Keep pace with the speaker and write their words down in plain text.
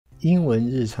英文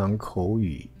日常口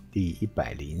语第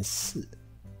104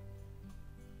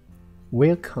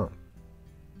 Welcome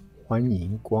欢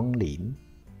迎光临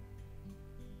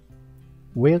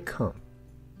Welcome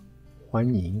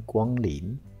欢迎光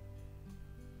临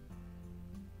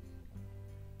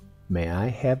May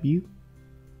I help you?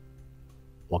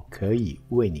 我可以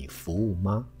为你服务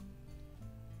吗？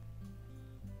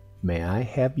 May I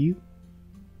help you?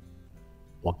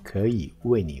 我可以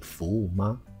为你服务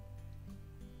吗？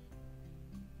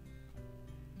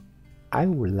 I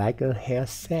would like a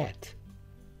hairset.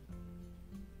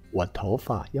 我头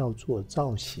发要做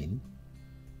造型。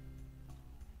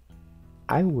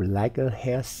I would like a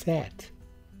hairset.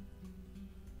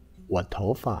 我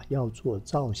头发要做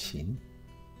造型。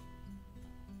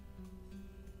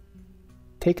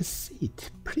Take a seat,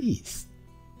 please.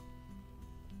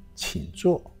 请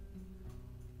坐。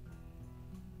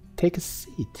Take a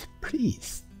seat,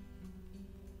 please.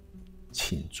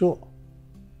 请坐。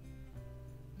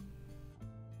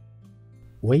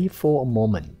Wait for a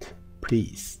moment,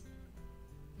 please.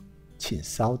 请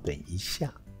稍等一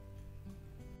下。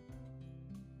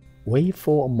Wait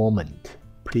for a moment,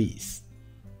 please.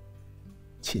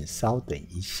 请稍等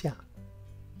一下。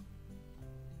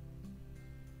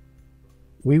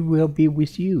We will be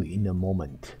with you in a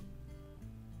moment.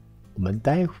 我们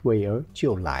待会儿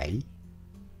就来。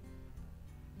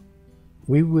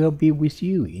We will be with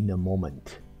you in a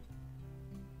moment.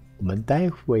 我们待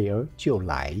会儿就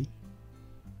来。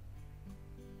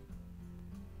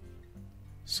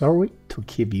Sorry to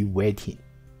keep you waiting.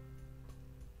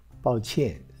 抱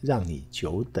歉让你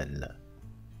久等了。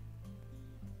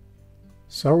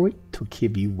Sorry to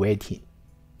keep you waiting.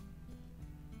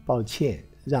 抱歉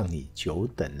让你久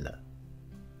等了。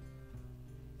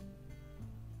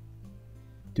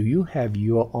Do you have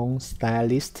your own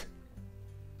stylist?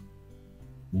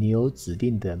 你有指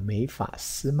定的美发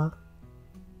师吗？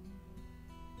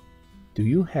 Do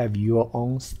you have your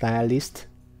own stylist?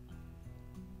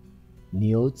 你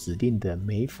有指定的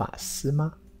美发师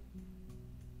吗？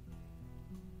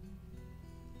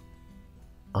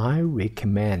 I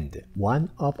recommend one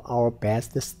of our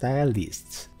best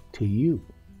stylists to you.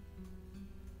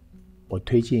 我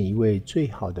推荐一位最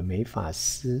好的美发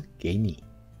师给你。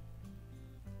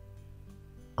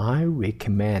I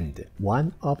recommend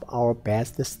one of our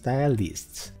best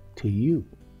stylists to you.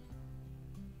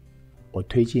 我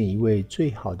推荐一位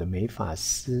最好的美发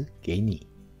师给你。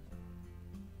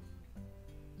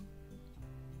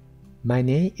My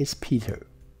name is Peter.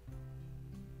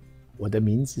 我的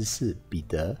名字是彼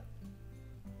得。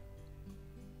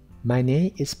My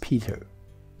name is Peter.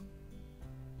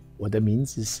 我的名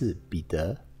字是彼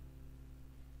得。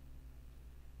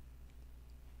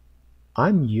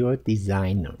I'm your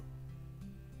designer.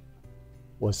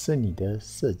 我是你的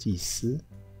设计师。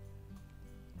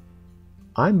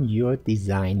I'm your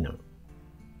designer.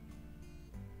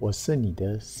 我是你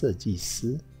的设计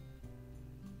师。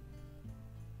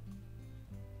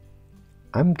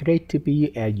I'm glad to be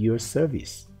at your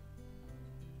service.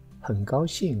 很高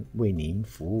兴为您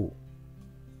服务。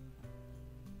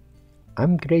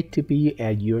I'm glad to be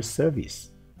at your service.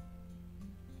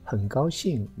 很高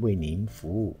兴为您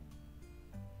服务。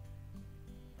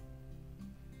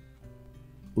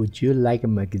Would you like a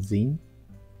magazine?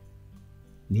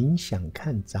 您想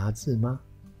看杂志吗？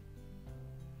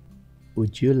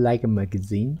 Would you like a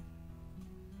magazine?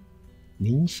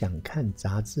 您想看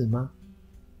杂志吗？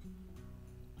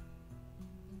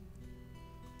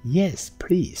 Yes,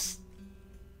 please.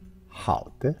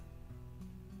 好的。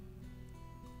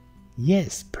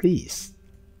Yes, please.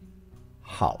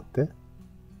 好的。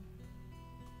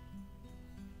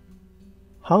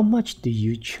How much do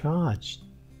you charge?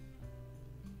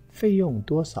 费用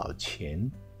多少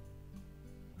钱？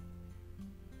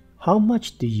 How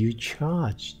much do you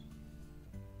charge?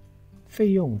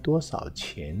 费用多少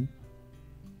钱？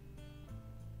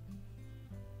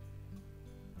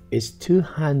 It's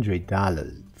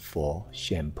 $200 for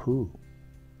shampoo.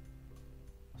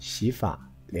 洗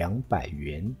发200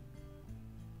元。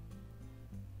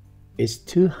It's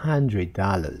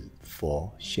 $200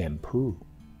 for shampoo.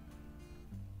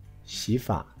 洗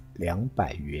发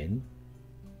200元。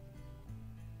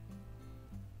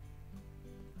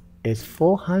It's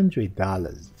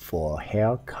 $400 for a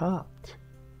haircut.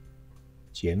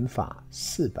 剪发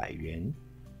400元。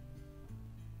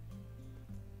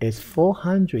It's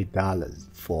 $400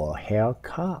 for a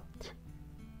haircut.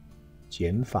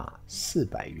 剪发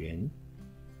400元。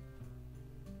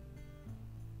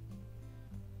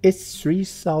It's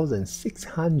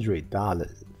 $3,600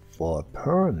 for a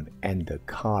perm and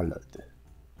colored.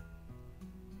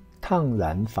 烫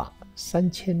染发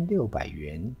3600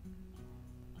元。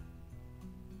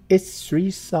It's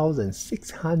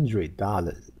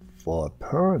 $3,600 for a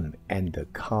perm and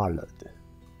colored.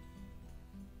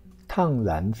 烫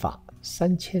染发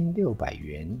3600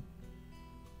元。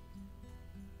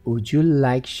Would you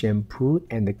like shampoo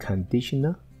and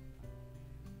conditioner?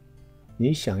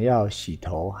 你想要洗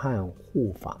头和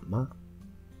护发吗？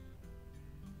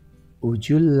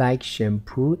 Would you like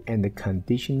shampoo and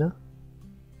conditioner?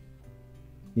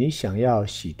 你想要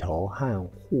洗头和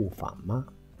护发吗？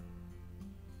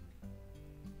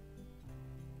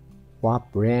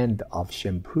 What brand of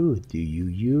shampoo do you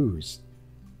use?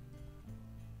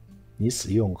 你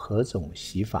使用何种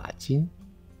洗发精？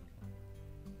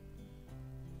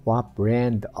 What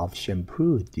brand of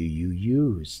shampoo do you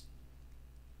use?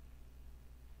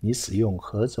 你使用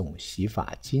何种洗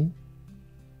发精？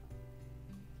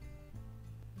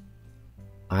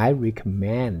 I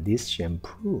recommend this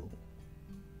shampoo.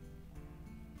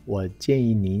 我建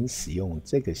议您使用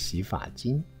这个洗发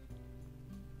精。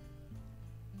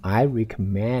I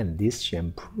recommend this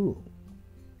shampoo.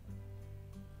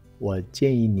 我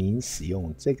建议您使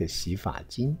用这个洗发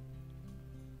精。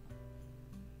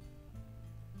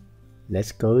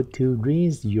Let's go to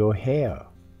rinse your hair.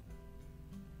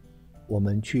 我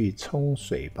们去冲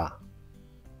水吧。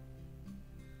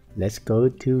Let's go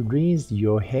to rinse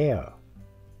your hair.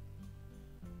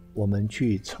 我们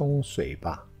去冲水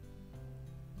吧。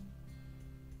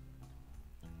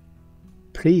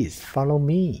Please follow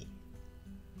me.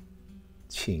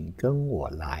 请跟我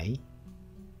来。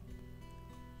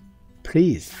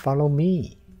Please follow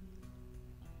me.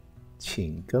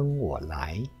 请跟我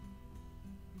来。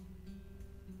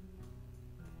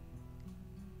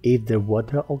Is the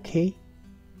water okay?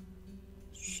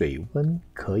 水温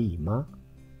可以吗？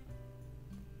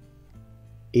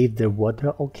 Is the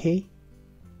water okay?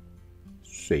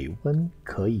 水温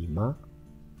可以吗？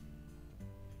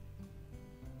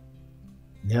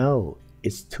 No,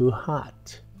 it's too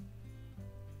hot.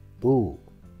 不，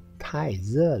太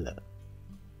热了。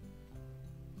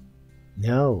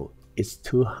No, it's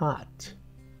too hot.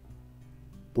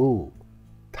 不，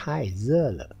太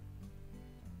热了。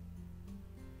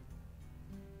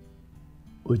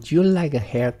Would you like a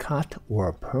haircut or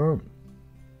a perm?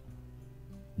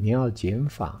 你要剪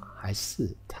发还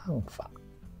是烫发？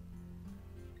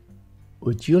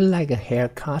 Would you like a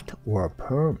haircut or a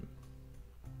perm?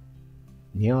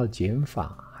 你要剪发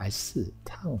还是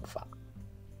烫发？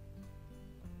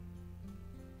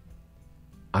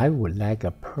 I would like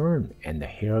a perm and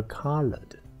hair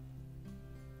colored.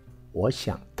 我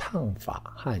想烫发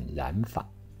和染发。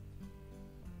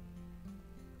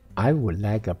I would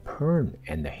like a perm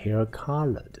and hair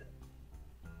colored.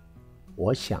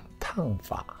 我想烫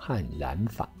发和染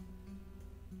发。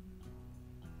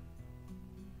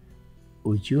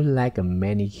Would you like a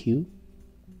manicure?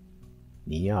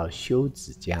 你要修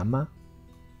指甲吗？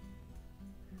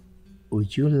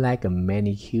 Would you like a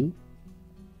manicure?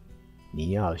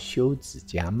 你要修指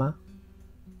甲吗？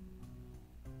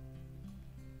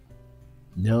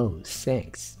 No,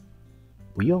 thanks.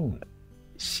 不用了，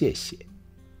谢谢。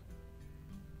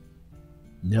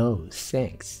No,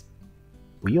 thanks.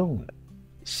 不用了，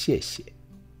谢谢。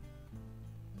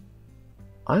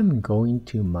I'm going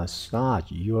to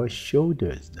massage your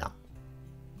shoulders now.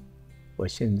 我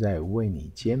现在为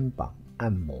你肩膀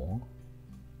按摩。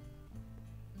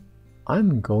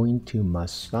I'm going to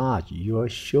massage your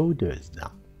shoulders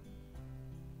now.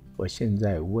 我现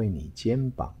在为你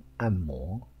肩膀按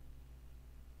摩。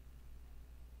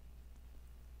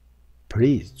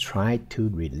Please try to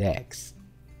relax.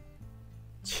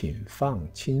 请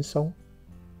放轻松。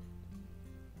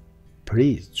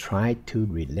Please try to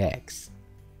relax.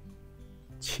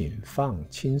 请放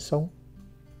轻松。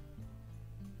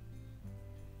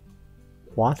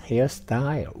What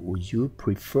hairstyle would you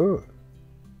prefer?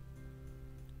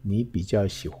 你比较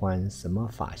喜欢什么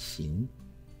发型？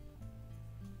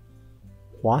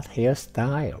 What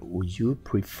hairstyle would you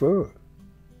prefer?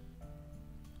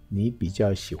 你比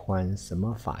较喜欢什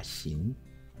么发型？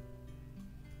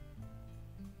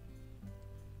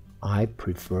 I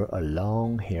prefer a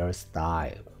long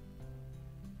hairstyle.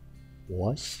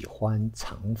 我喜欢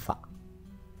长发。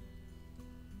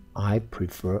I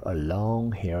prefer a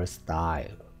long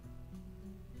hairstyle.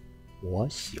 我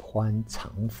喜欢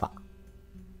长发。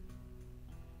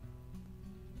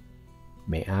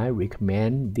May I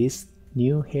recommend this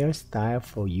new hairstyle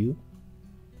for you?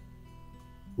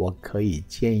 我可以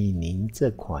建议您这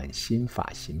款新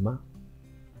发型吗？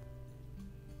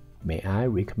 May I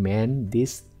recommend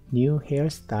this new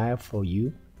hairstyle for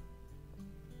you?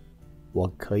 我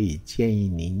可以建议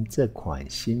您这款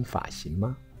新发型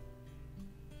吗？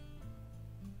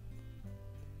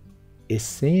 It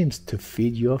seems to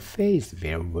fit your face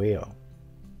very well.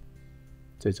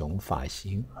 这种发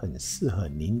型很适合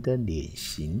您的脸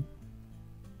型。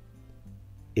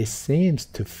It seems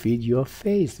to fit your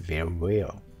face very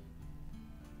well.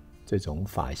 这种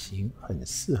发型很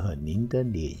适合您的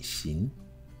脸型。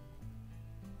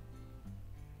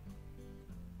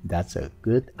That's a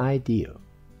good idea.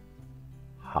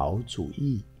 好主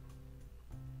意。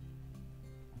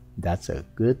That's a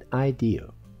good idea.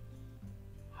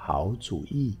 好主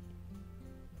意。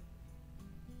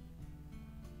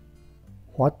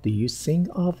What do you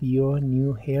think of your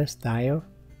new hairstyle?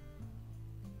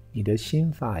 你的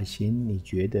新发型你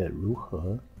觉得如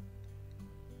何？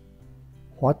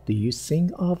 What do you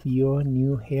think of your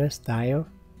new hairstyle?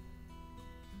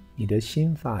 你的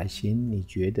新发型你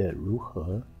觉得如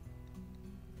何？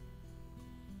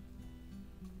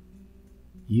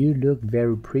 You look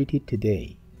very pretty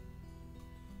today.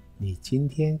 你今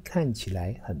天看起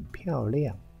来很漂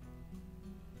亮。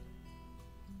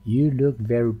You look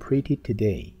very pretty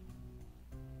today.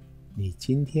 你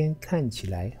今天看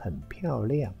起来很漂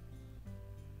亮。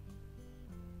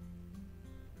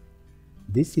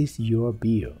This is your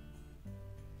bill.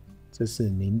 这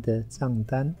是您的账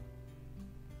单。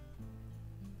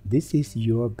This is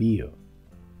your bill.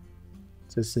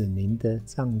 这是您的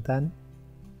账单。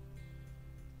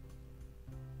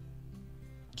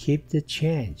Keep the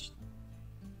change.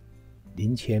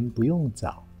 零钱不用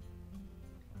找。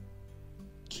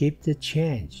Keep the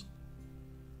change.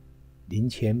 零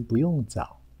钱不用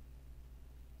找。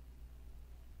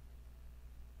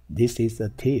This is a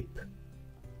tip.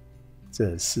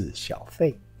 这是小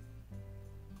费。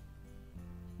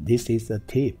This is a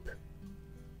tip.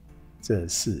 这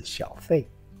是小费。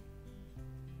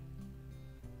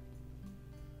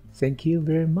Thank you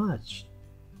very much.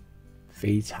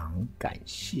 非常感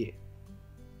谢。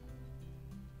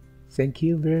Thank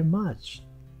you very much.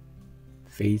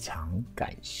 非常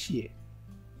感谢。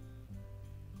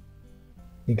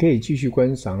你可以继续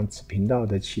观赏此频道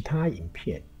的其他影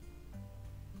片，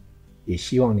也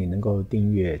希望你能够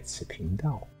订阅此频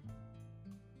道。